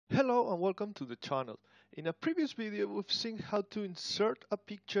Hello and welcome to the channel. In a previous video we've seen how to insert a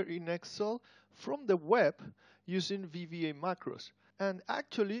picture in Excel from the web using VBA macros. And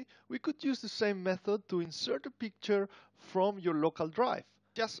actually we could use the same method to insert a picture from your local drive,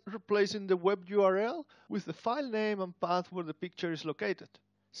 just replacing the web URL with the file name and path where the picture is located.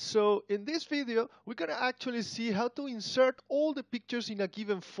 So in this video we're going to actually see how to insert all the pictures in a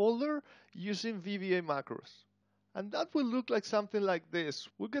given folder using VBA macros. And that will look like something like this.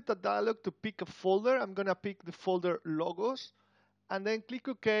 We'll get a dialog to pick a folder. I'm going to pick the folder logos and then click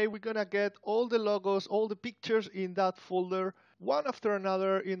OK. We're going to get all the logos, all the pictures in that folder, one after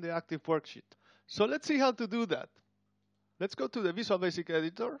another in the active worksheet. So let's see how to do that. Let's go to the Visual Basic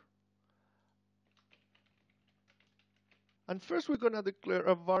Editor. And first we're going to declare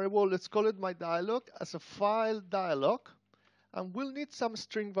a variable. Let's call it my dialog as a file dialog. And we'll need some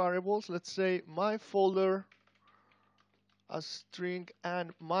string variables. Let's say my folder as string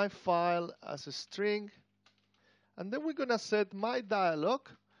and my file as a string. And then we're going to set my dialog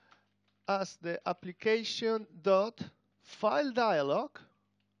as the application.file dialog.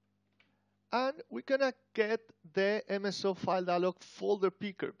 And we're going to get the MSO file dialog folder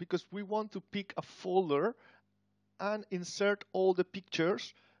picker because we want to pick a folder and insert all the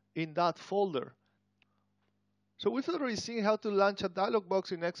pictures in that folder. So we've already seen how to launch a dialog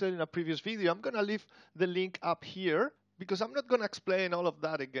box in Excel in a previous video. I'm going to leave the link up here because I'm not going to explain all of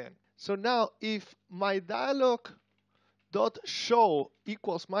that again. So now if my dialog.show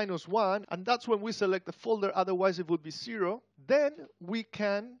equals -1, and that's when we select the folder, otherwise it would be 0, then we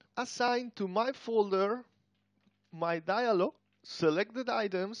can assign to my folder my dialog, select the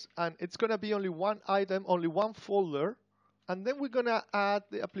items, and it's going to be only one item, only one folder. And then we're going to add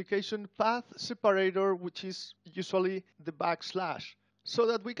the application path separator, which is usually the backslash, so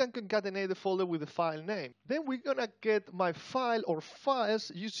that we can concatenate the folder with the file name. Then we're going to get my file or files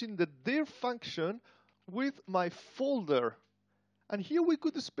using the dir function with my folder. And here we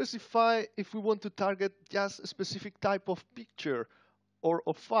could specify if we want to target just a specific type of picture or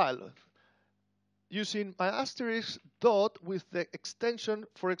of file, using my asterisk dot with the extension,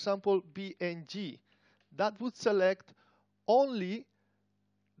 for example, BNG. That would select only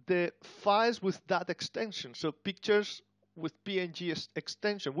the files with that extension, so pictures with PNG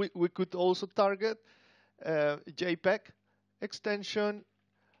extension. We could also target JPEG extension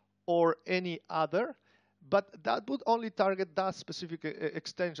or any other, but that would only target that specific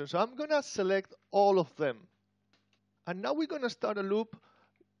extension. So I'm going to select all of them. And now we're going to start a loop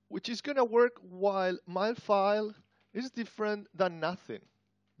which is going to work while my file is different than nothing.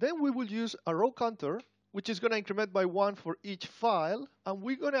 Then we will use a row counter, which is going to increment by 1 for each file, and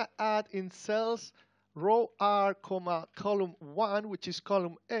we're going to add in cells row R, column 1, which is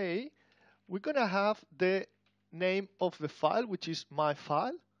column A. We're going to have the name of the file, which is my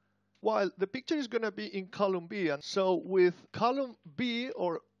file, while the picture is going to be in column B. And so with column B,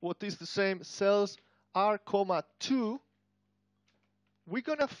 or what is the same, cells R, 2, we're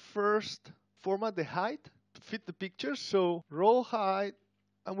going to first format the height to fit the picture. So row height,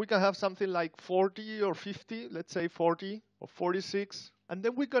 and we can have something like 40 or 50, let's say 40 or 46. And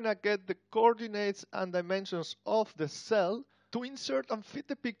then we're going to get the coordinates and dimensions of the cell to insert and fit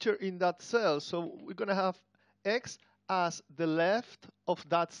the picture in that cell. So we're going to have X as the left of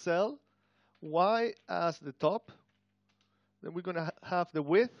that cell, Y as the top. Then we're going to have the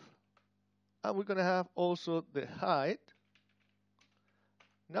width, and we're going to have also the height.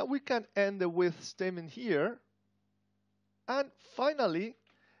 Now we can end the width statement here. And finally,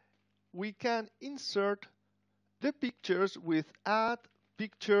 we can insert the pictures with add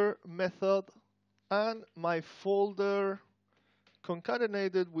picture method and my folder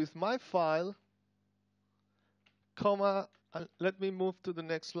concatenated with my file, comma, and let me move to the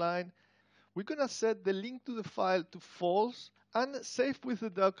next line. We're going to set the link to the file to false and save with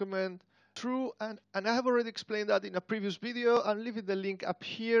the document true, and I have already explained that in a previous video. I'm leaving the link up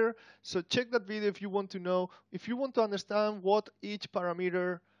here, so check that video if you want to know, if you want to understand what each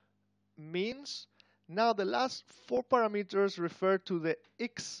parameter means. Now the last 4 parameters refer to the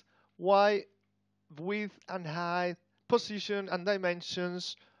X, Y, width and height, position and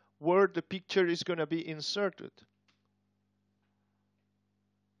dimensions where the picture is going to be inserted.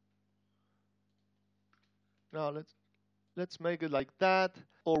 Now let's make it like that,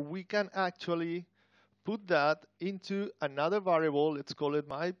 or we can actually put that into another variable. Let's call it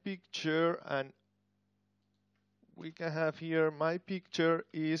my picture, and we can have here my picture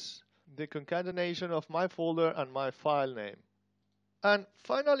is the concatenation of my folder and my file name. And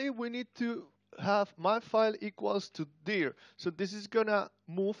finally, we need to have my file equals to dir. So this is gonna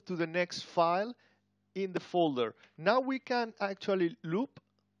move to the next file in the folder. Now we can actually loop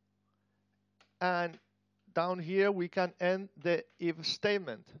and down here we can end the if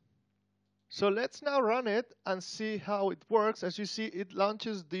statement. So let's now run it and see how it works. As you see, it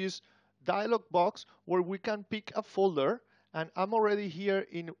launches this dialog box where we can pick a folder, and I'm already here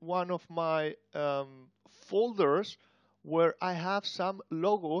in one of my folders where I have some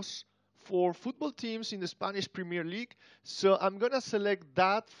logos for football teams in the Spanish Premier League. So I'm gonna select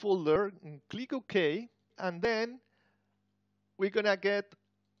that folder and click OK, and then we're gonna get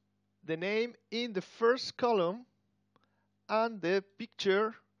the name in the first column and the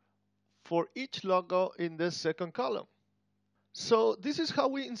picture for each logo in the second column. So this is how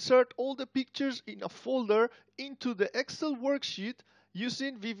we insert all the pictures in a folder into the Excel worksheet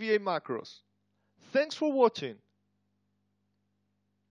using VBA macros. Thanks for watching.